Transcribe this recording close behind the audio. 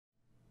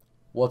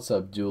What's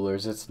up,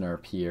 Duelers? It's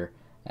Nerp here,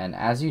 and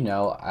as you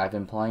know, I've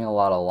been playing a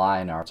lot of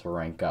Lion-R to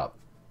rank up.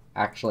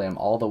 Actually, I'm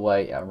all the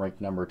way at rank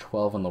number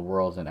 12 in the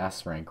world in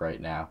S rank right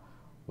now,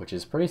 which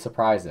is pretty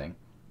surprising.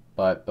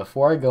 But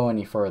before I go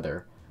any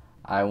further,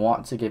 I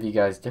want to give you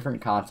guys different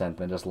content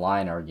than just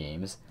Lion-R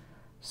games.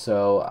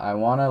 So I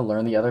want to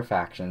learn the other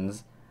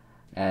factions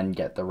and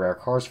get the rare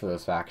cards for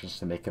those factions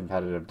to make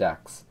competitive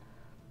decks.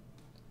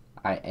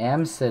 I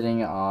am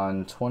sitting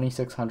on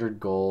 2,600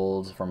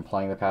 gold from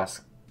playing the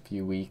past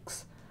few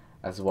weeks,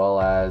 as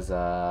well as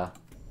over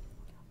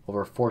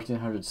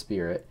 1,400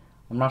 spirit.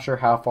 I'm not sure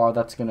how far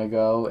that's going to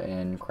go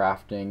in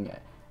crafting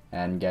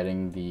and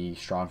getting the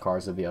strong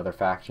cards of the other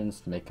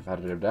factions to make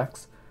competitive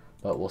decks,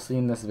 but we'll see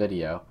in this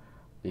video,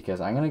 because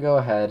I'm going to go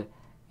ahead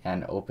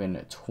and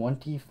open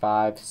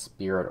 25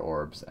 spirit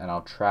orbs, and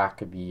I'll track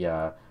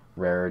the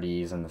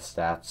rarities and the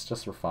stats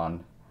just for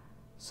fun,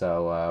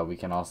 so we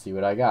can all see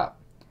what I got.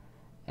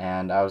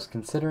 And I was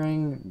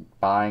considering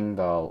buying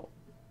the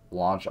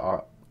launch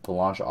offer,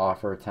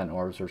 10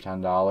 orbs for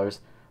 $10,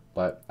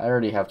 but I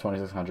already have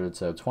 2,600,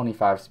 so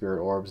 25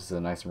 spirit orbs is a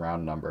nice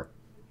round number.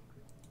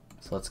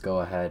 So let's go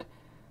ahead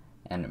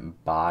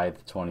and buy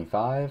the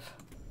 25.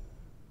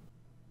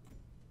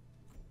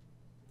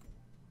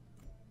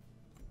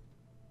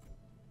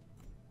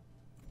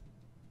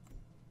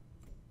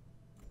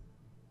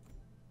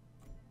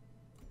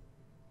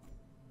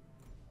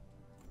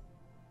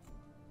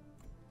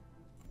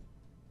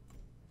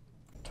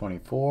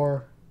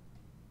 $24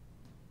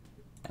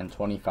 and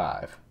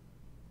 $25.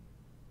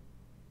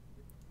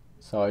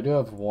 So I do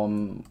have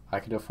one. I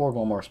could afford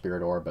one more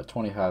spirit orb, but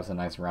 25 is a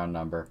nice round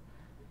number.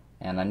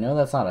 And I know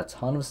that's not a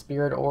ton of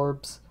spirit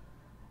orbs,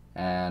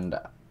 and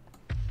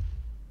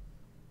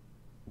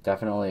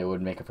definitely it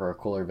would make it for a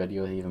cooler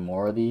video with even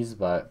more of these,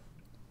 but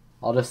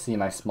I'll just see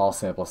my small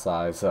sample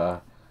size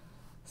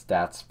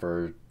stats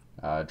for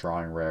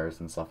drawing rares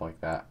and stuff like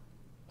that.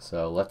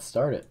 So let's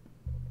start it.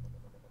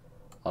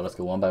 I'll just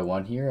go one by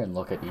one here and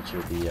look at each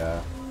of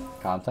the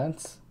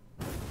contents.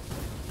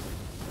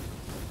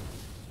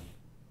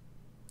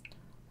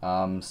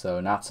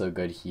 So not so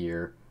good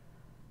here.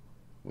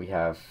 We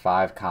have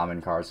 5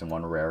 common cards and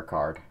 1 rare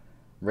card.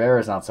 Rare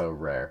is not so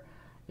rare.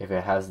 If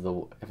it has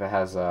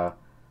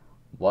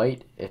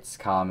white, it's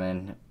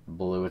common.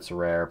 Blue, it's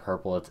rare.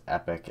 Purple, it's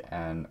epic,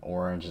 and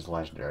orange is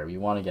legendary. We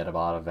want to get a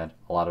lot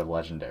of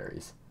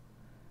legendaries.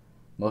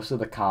 Most of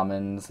the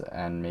commons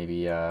and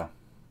maybe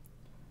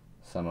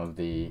some of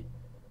the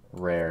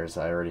rares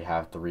I already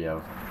have 3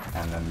 of,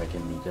 and then they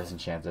can be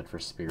disenchanted for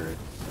spirit.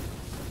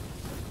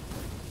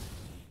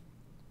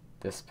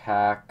 This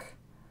pack,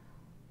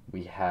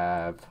 we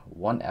have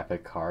 1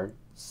 epic card,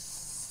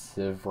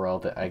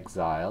 Sivrel the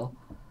Exile,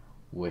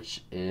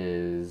 which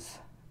is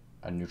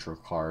a neutral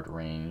card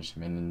range.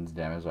 Minions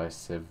damaged by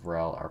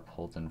Sivrel are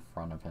pulled in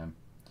front of him.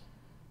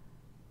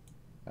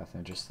 That's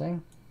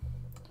interesting.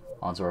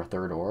 On to our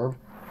 3rd orb.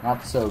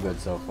 Not so good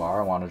so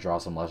far. I want to draw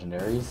some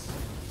legendaries.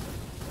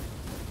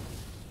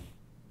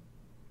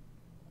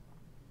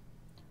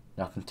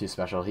 Nothing too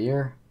special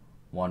here.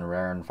 1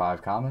 rare and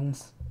 5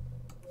 commons.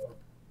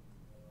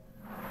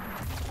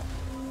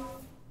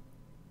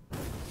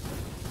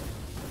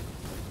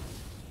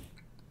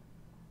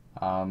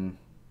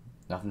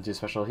 Nothing too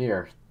special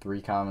here.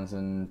 3 commons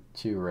and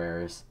 2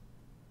 rares.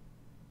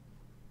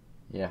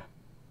 Yeah.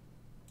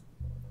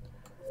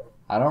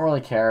 I don't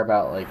really care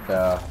about like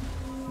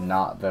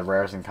the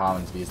rares and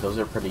commons, because those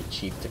are pretty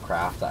cheap to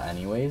craft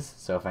anyways.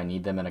 So if I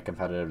need them in a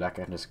competitive deck,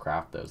 I can just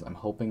craft those. I'm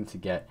hoping to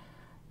get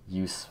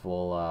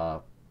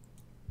useful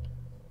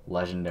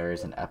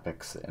legendaries and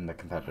epics in the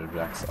competitive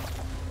decks.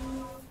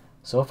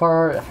 So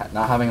far,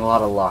 not having a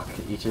lot of luck.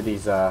 Each of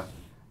these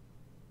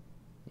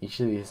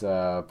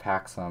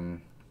packs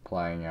I'm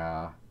playing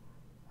are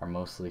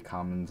mostly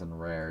commons and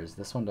rares.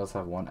 This one does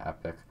have 1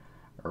 epic,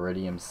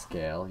 Iridium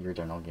Scale, your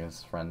general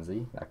game's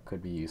Frenzy. That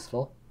could be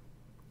useful.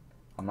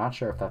 I'm not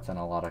sure if that's in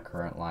a lot of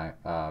current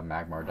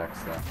Magmar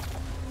decks though.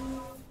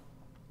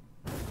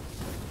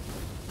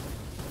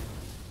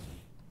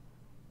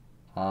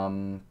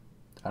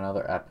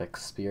 Another epic,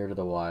 Spirit of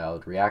the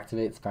Wild.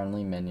 Reactivates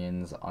friendly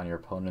minions on your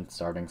opponent's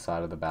starting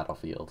side of the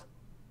battlefield.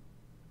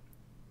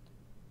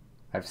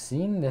 I've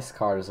seen this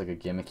card as like a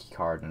gimmicky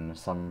card in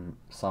some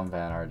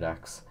Van-R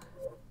decks.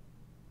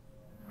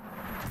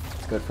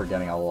 It's good for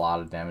getting a lot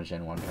of damage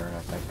in one turn, I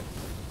think.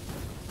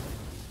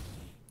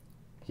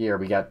 Here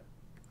we got,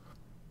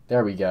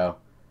 there we go.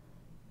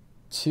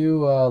 2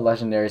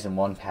 legendaries in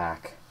 1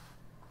 pack.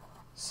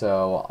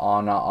 So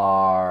on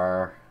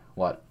our,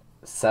 what,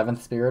 7th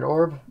spirit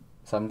orb?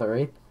 7th or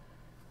 8th?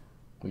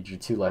 We drew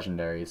 2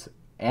 legendaries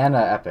and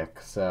an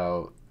epic,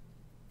 so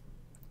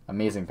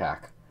amazing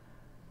pack.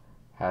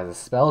 Has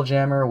a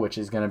Spelljammer, which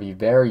is going to be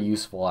very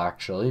useful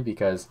actually,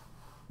 because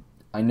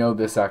I know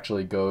this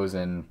actually goes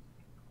in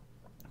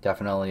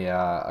definitely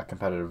a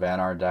competitive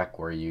Van-R deck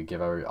where you give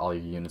all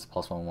your units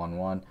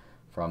 +1/+1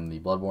 from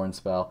the Bloodborne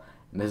spell.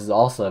 And this is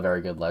also a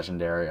very good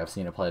legendary. I've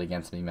seen it played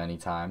against me many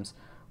times,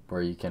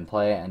 where you can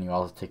play it and you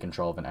also take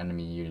control of an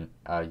enemy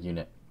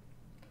unit.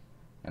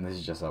 And this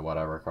is just a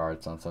whatever card,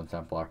 it's on some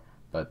Templar.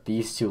 But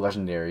these two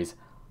legendaries,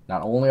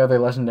 not only are they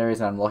legendaries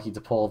and I'm lucky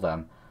to pull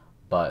them,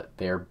 but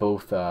they are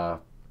both going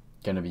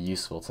to be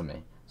useful to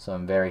me. So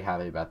I'm very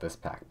happy about this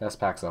pack. Best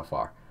pack so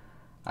far.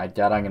 I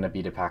doubt I'm going to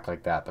beat a pack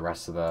like that the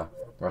rest of the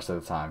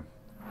time.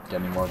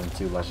 Getting more than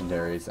 2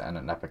 legendaries and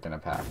an epic in a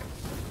pack.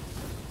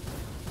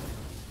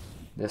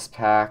 This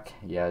pack,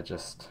 yeah,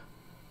 just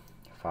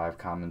 5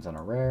 commons and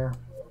a rare.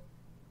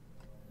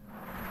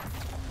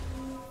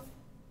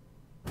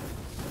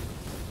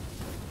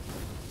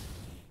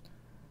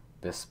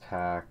 This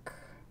pack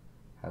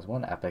has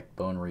 1 epic,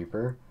 Bone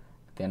Reaper.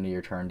 At the end of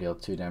your turn, deal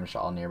 2 damage to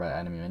all nearby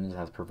enemy minions.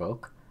 Has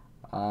Provoke.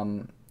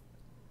 Not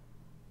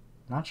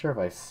sure if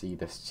I see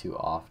this too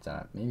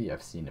often. Maybe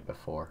I've seen it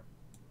before.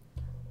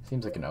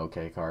 Seems like an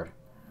okay card.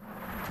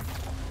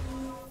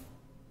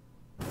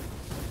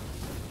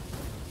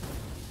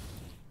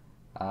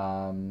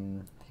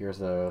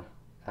 Here's a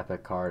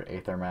epic card,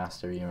 Aether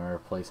Master. You may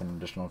replace an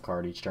additional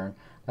card each turn.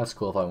 That's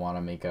cool if I want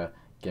to make a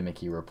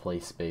gimmicky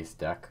replace-based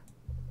deck.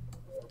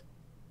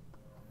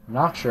 I'm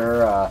not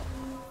sure.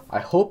 I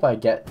hope I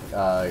get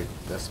the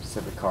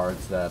specific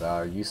cards that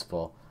are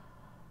useful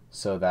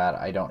so that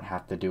I don't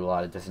have to do a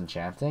lot of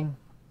disenchanting.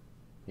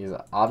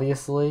 Because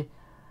obviously,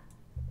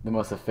 the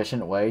most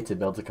efficient way to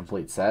build a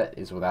complete set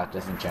is without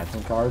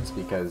disenchanting cards,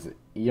 because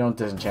you don't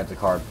disenchant a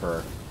card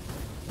for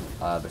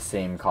the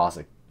same cost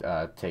it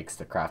takes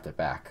to craft it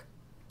back.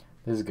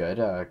 This is good.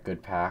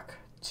 Good pack.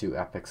 2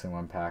 epics in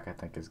 1 pack I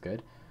think is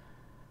good.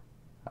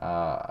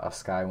 A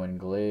Skywind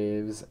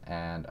Glaives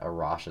and a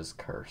Rash's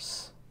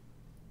Curse.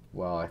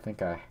 Well, I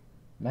think I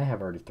may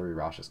have already 3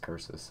 Rash's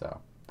Curses,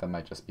 so that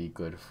might just be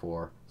good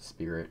for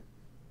Spirit.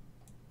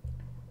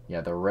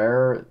 Yeah,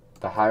 the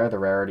higher the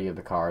rarity of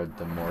the card,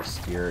 the more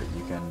Spirit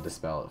you can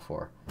dispel it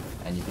for,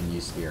 and you can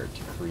use Spirit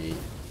to create,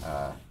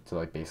 to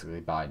like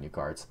basically buy new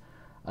cards.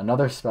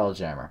 Another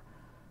Spelljammer.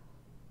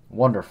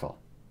 Wonderful.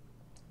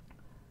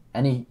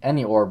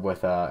 Any orb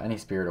with any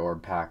Spirit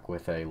Orb pack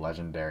with a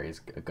legendary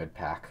is a good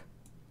pack.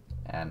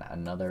 And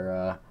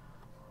another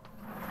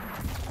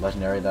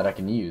legendary that I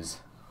can use.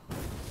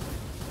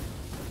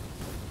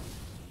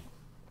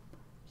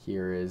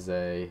 Here is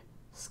a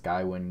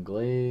Skywind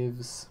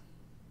Glaives.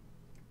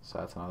 So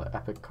that's another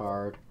epic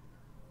card.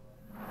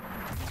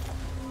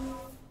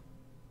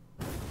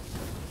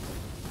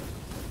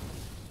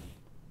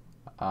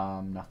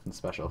 Nothing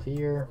special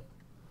here.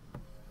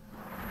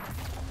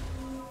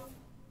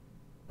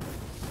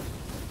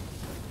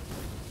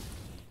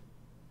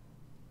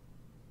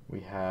 We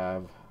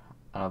have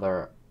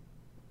another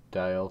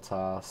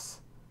Duelyst.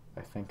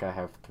 I think I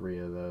have 3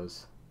 of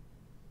those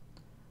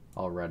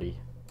already.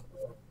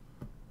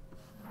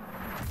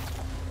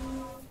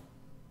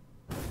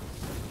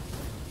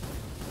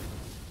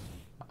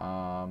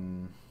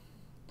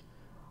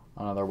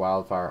 Another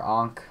Wildfire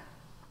Ankh.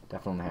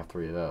 Definitely have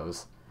 3 of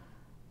those.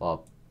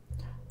 Well,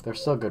 they're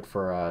still good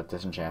for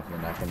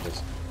disenchantment. I can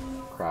just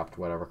craft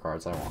whatever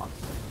cards I want.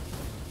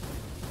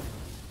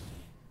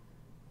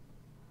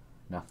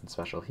 Nothing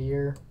special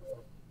here.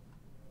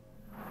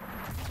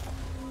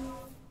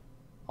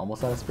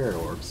 Almost out of Spirit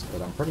Orbs,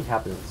 but I'm pretty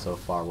happy with so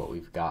far what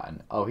we've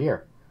gotten. Oh,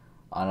 here.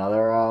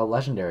 Another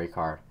legendary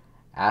card.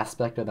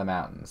 Aspect of the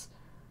Mountains.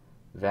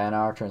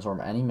 Vanar,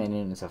 transform any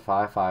minion into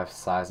 5/5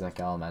 Seismic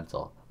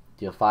Elemental.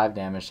 Deal 5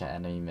 damage to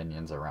enemy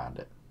minions around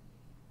it.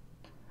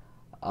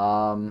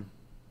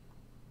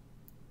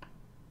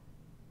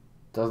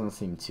 Doesn't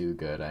seem too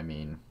good. I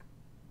mean,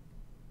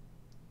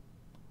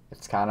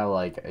 it's kind of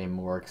like a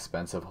more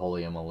expensive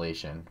Holy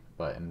Immolation,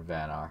 but in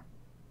Vanar.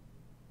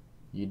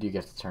 You do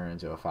get to turn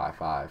into a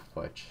 5/5,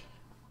 which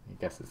I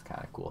guess is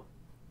kind of cool.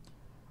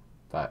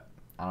 But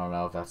I don't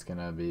know if that's going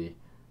to be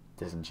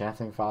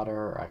disenchanting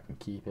fodder or I can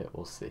keep it.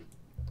 We'll see.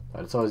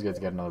 But it's always good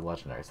to get another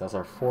legendary. So that's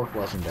our 4th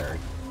legendary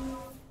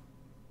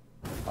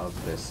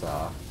of this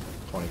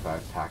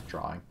 25 pack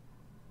drawing.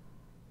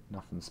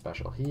 Nothing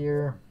special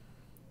here.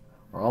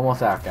 We're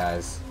almost out,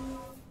 guys.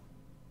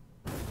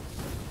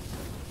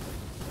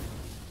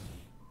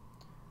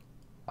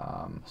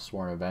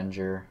 Sworn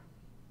Avenger.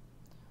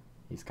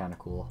 He's kind of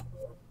cool.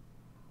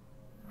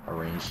 A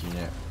ranged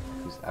unit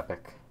who's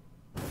epic.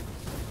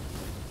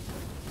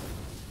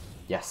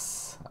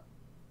 Yes.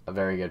 A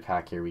very good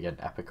pack here. We get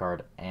an epic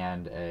card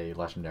and a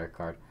legendary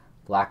card.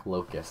 Black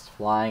Locust.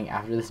 Flying.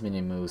 After this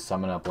minion moves,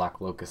 summon a Black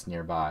Locust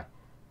nearby.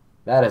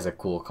 That is a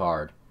cool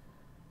card.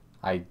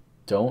 I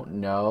don't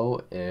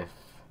know if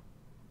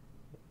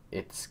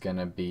it's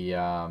gonna be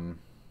that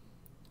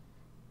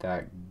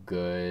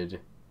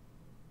good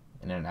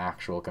in an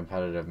actual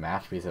competitive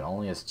match because it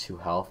only has 2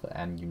 health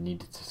and you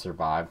need it to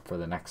survive for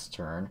the next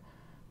turn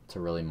to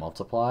really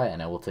multiply,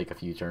 and it will take a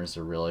few turns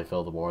to really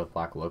fill the board with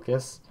Black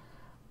Locust.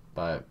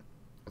 But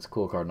it's a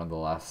cool card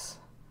nonetheless,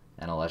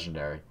 and a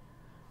legendary.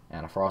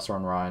 And a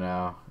Frostrun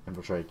Rhino,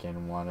 Infiltrate,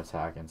 gain 1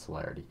 attack and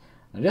celerity.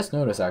 And I just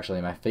noticed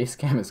actually my face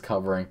cam is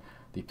covering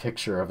the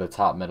picture of the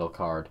top middle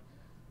card.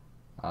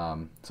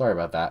 Sorry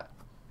about that.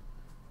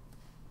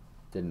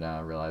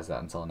 Didn't realize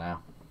that until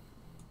now.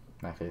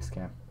 My face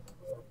cam.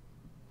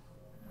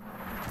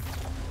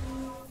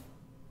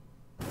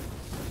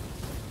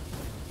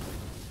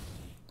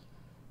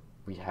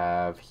 we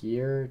have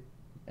here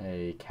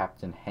a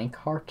Captain Hank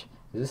Hart.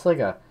 Is this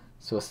like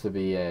supposed to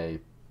be a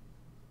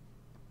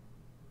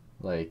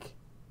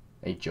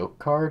joke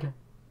card?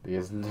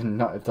 Because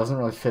it doesn't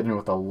really fit in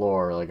with the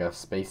lore like a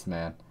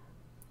spaceman.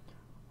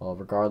 Well,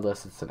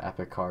 regardless, it's an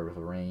epic card with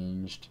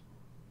ranged,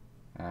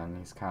 and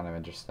he's kind of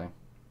interesting.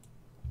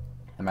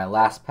 And my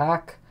last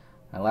pack,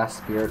 my last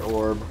Spirit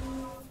Orb.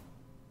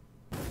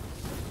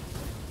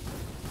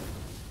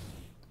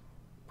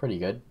 Pretty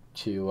good.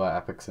 2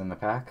 epics in the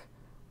pack.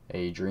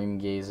 A Dream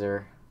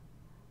Gazer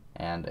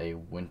and a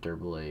Winter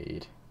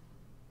Blade.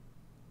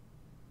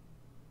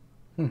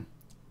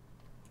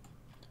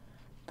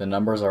 The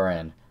numbers are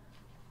in.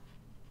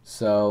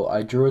 So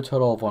I drew a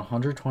total of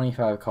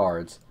 125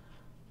 cards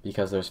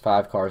because there's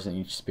 5 cards in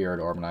each Spirit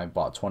Orb, and I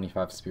bought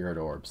 25 Spirit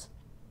Orbs.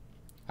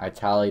 I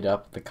tallied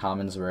up the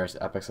commons, rares,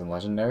 epics, and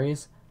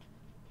legendaries.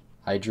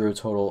 I drew a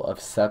total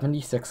of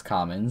 76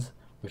 commons,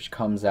 which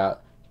comes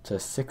out to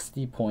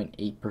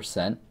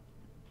 60.8%.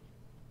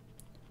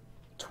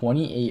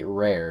 28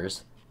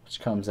 rares, which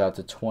comes out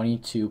to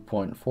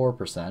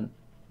 22.4%.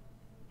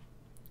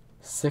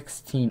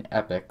 16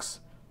 epics,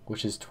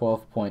 which is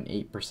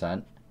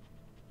 12.8%.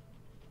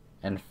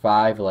 And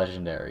 5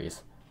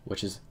 legendaries,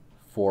 which is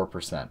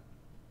 4%.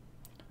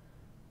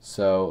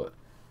 So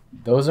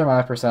those are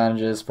my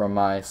percentages from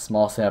my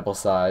small sample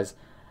size.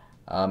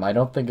 I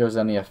don't think there's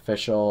any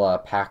official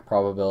pack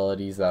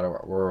probabilities that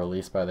were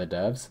released by the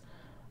devs.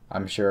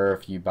 I'm sure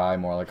if you buy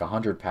more like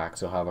 100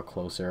 packs, you'll have a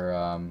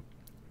closer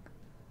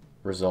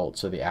result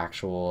to the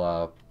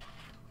actual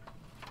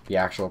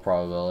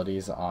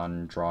probabilities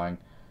on drawing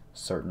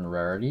certain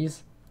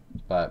rarities.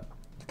 But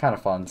it's kind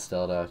of fun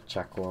still to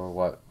check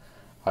what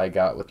I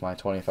got with my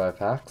 25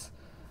 packs.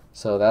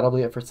 So that'll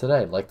be it for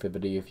today. Like the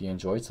video if you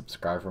enjoyed,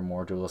 subscribe for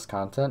more Duelyst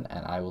content,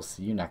 and I will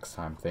see you next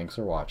time. Thanks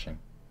for watching.